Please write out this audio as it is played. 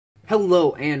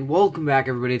Hello and welcome back,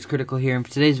 everybody. It's Critical here, and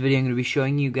for today's video I'm going to be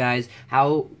showing you guys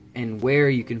how and where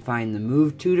you can find the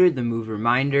MoveTutor, the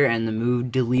MoveReminder, and the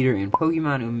MoveDeleter in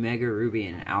Pokemon Omega Ruby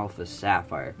and Alpha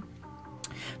Sapphire.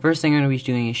 First thing I'm going to be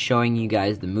doing is showing you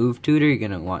guys the MoveTutor. You're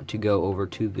going to want to go over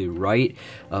to the right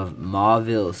of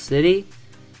Mauville City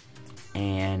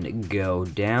and go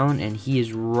down, and he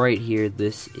is right here.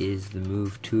 This is the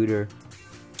MoveTutor.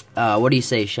 What do you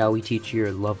say? Shall we teach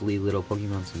your lovely little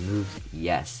Pokemon some moves?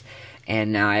 Yes.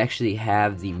 And now I actually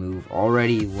have the move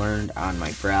already learned on my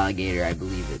Feraligatr. I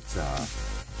believe it's, I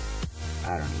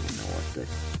don't even know what the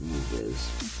move is.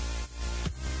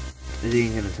 Is he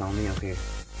even gonna tell me? Okay.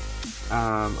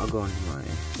 I'll go into my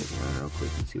Pokemon real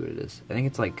quick and see what it is. I think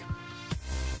it's like,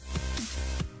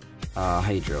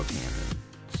 Hydro Cannon.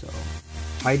 So,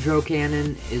 Hydro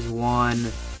Cannon is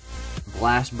one,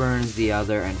 Blast Burn is the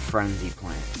other, and Frenzy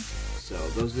Plant. So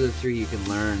those are the three you can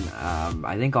learn.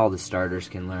 I think all the starters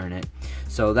can learn it.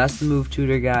 So that's the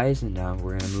MoveTutor, guys, and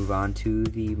we're going to move on to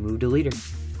the MoveDeleter.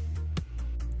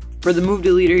 For the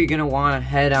MoveDeleter, you're going to want to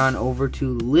head on over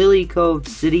to Lily Cove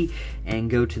City and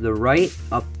go to the right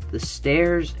up the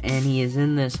stairs, and he is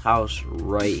in this house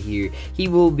right here. He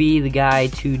will be the guy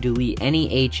to delete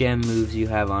any HM moves you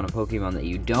have on a Pokemon that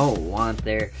you don't want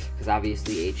there, because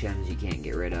obviously HMs you can't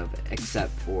get rid of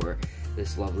except for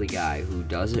this lovely guy who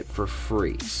does it for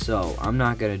free. So I'm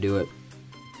not gonna do it,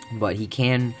 but he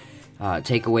can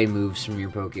take away moves from your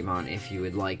Pokemon if you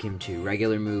would like him to,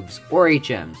 regular moves or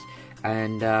HMs.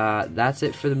 And that's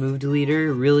it for the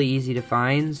MoveDeleter. Really easy to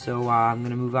find, so I'm going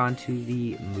to move on to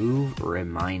the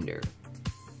MoveReminder.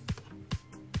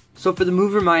 So for the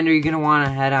MoveReminder, you're going to want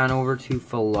to head on over to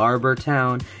Falarbur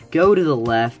Town, go to the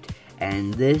left,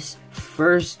 and this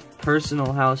first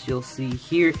personal house you'll see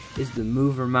here is the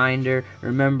MoveReminder.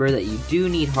 Remember that you do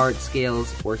need heart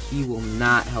scales or he will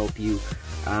not help you.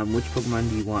 Which Pokemon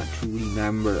do you want to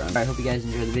remember? I hope you guys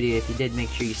enjoyed the video. If you did, make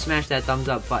sure you smash that thumbs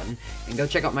up button and go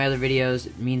check out my other videos.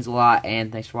 It means a lot,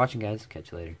 and thanks for watching, guys.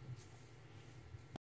 Catch you later.